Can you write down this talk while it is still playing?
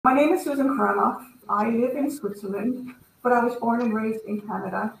My name is Susan Kranoff. I live in Switzerland, but I was born and raised in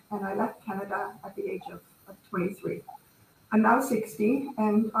Canada, and I left Canada at the age of 23. I'm now 60,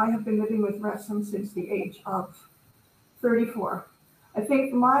 and I have been living with Refsum since the age of 34. I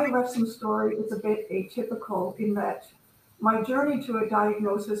think my Refsum story is a bit atypical in that my journey to a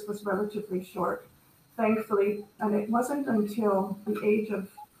diagnosis was relatively short, thankfully, and it wasn't until the age of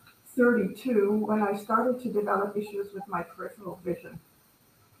 32 when I started to develop issues with my peripheral vision.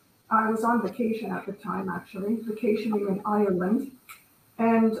 I was on vacation at the time, actually, vacationing in Ireland,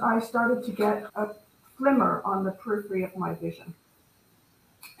 and I started to get a glimmer on the periphery of my vision.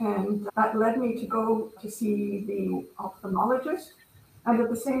 And that led me to go to see the ophthalmologist. And at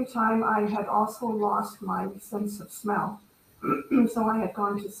the same time, I had also lost my sense of smell. So I had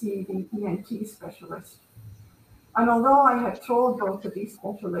gone to see the ENT specialist. And although I had told both of these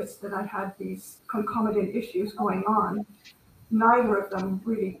specialists that I had these concomitant issues going on, neither of them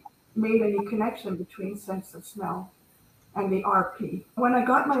really made any connection between sense of smell and the RP. When I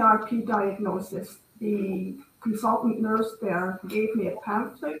got my RP diagnosis, the consultant nurse there gave me a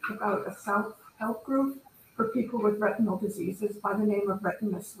pamphlet about a self-help group for people with retinal diseases by the name of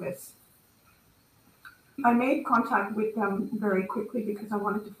Retinitis Pigmentosa. I made contact with them very quickly because I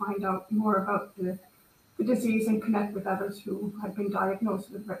wanted to find out more about the disease and connect with others who had been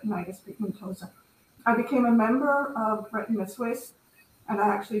diagnosed with retinitis pigmentosa. I became a member of Retinitis Pigmentosa, and I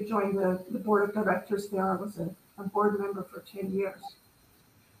actually joined the board of directors there. I was a board member for 10 years.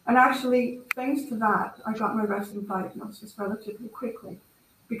 And actually, thanks to that, I got my Refsum diagnosis relatively quickly,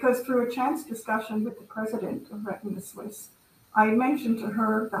 because through a chance discussion with the president of Retinitis Pigmentosa, I mentioned to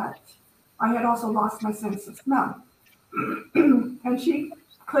her that I had also lost my sense of smell. And she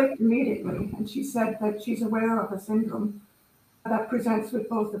clicked immediately, and she said that she's aware of a syndrome that presents with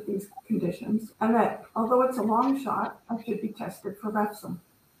both of these conditions, and that although it's a long shot, I should be tested for Refsum.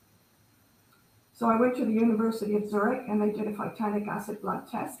 So I went to the University of Zurich and they did a phytanic acid blood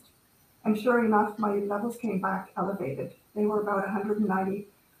test. And sure enough, my levels came back elevated. They were about 190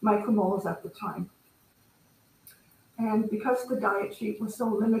 micromoles at the time. And because the diet sheet was so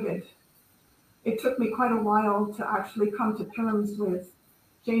limited, it took me quite a while to actually come to terms with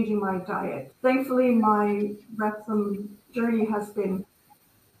changing my diet. Thankfully, my Refsum journey has been,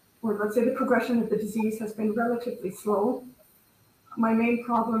 or let's say the progression of the disease has been relatively slow. My main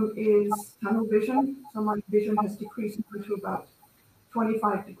problem is tunnel vision. So my vision has decreased to about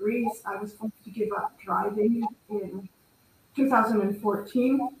 25 degrees. I was forced to give up driving in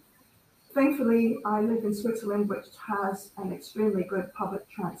 2014. Thankfully, I live in Switzerland, which has an extremely good public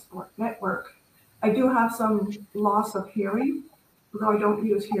transport network. I do have some loss of hearing, although I don't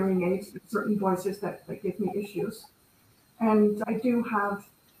use hearing aids, certain voices that give me issues. And I do have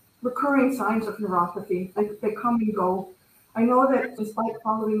recurring signs of neuropathy. They come and go. I know that despite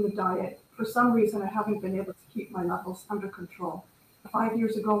following the diet, for some reason I haven't been able to keep my levels under control. 5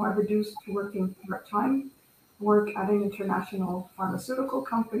 years ago, I reduced to working part-time, work at an international pharmaceutical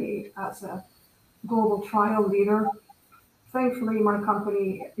company as a global trial leader. Thankfully, my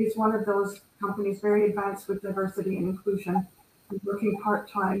company is one of those companies very advanced with diversity and inclusion, and working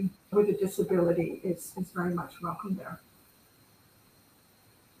part-time with a disability is very much welcome there.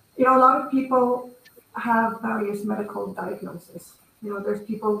 You know, a lot of people have various medical diagnoses. You know, there's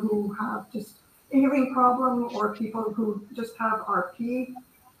people who have just a hearing problem, or people who just have RP,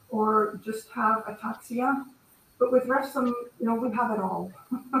 or just have ataxia. But with Refsum, you know, we have it all.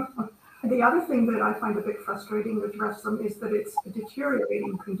 The other thing that I find a bit frustrating with Refsum is that it's a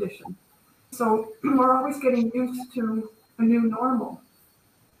deteriorating condition. So we're always getting used to a new normal.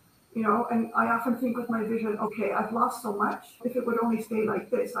 You know, and I often think with my vision, okay, I've lost so much. If it would only stay like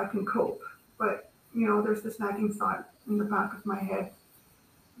this, I can cope. But, you know, there's this nagging thought in the back of my head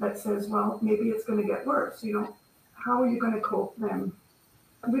that says, well, maybe it's going to get worse. You know, how are you going to cope then?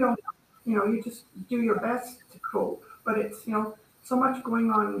 We don't, you know, you just do your best to cope. But it's, you know, so much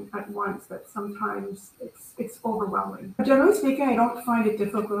going on at once that sometimes it's overwhelming. Generally speaking, I don't find it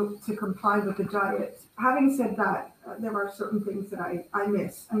difficult to comply with the diet. Having said that, there are certain things that I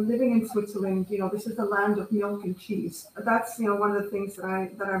miss. I'm living in Switzerland, you know, this is the land of milk and cheese. That's, you know, one of the things that I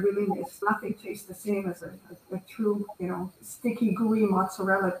really miss. Nothing tastes the same as a true, you know, sticky, gooey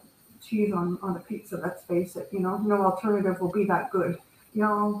mozzarella cheese on a pizza, let's face it, you know, no alternative will be that good. You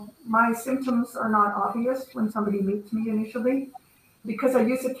know, my symptoms are not obvious when somebody meets me initially. Because I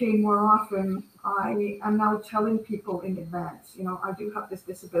use a cane more often, I am now telling people in advance, you know, I do have this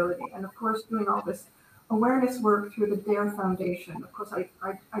disability. And of course, doing all this awareness work through the DARE Foundation, of course,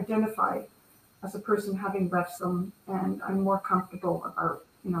 I identify as a person having Refsum, and I'm more comfortable about,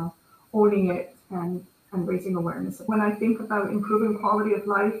 you know, owning it and and raising awareness. When I think about improving quality of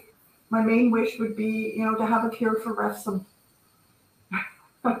life, my main wish would be, to have a cure for refsum.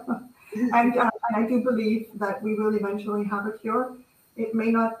 And I do believe that we will eventually have a cure. It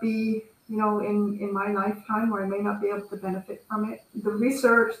may not be, in my lifetime, or I may not be able to benefit from it. The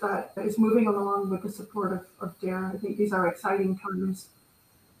research that is moving along with the support of DARE, I think these are exciting times.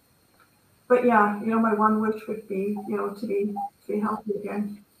 But yeah, my one wish would be, to be healthy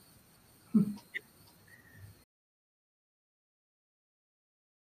again.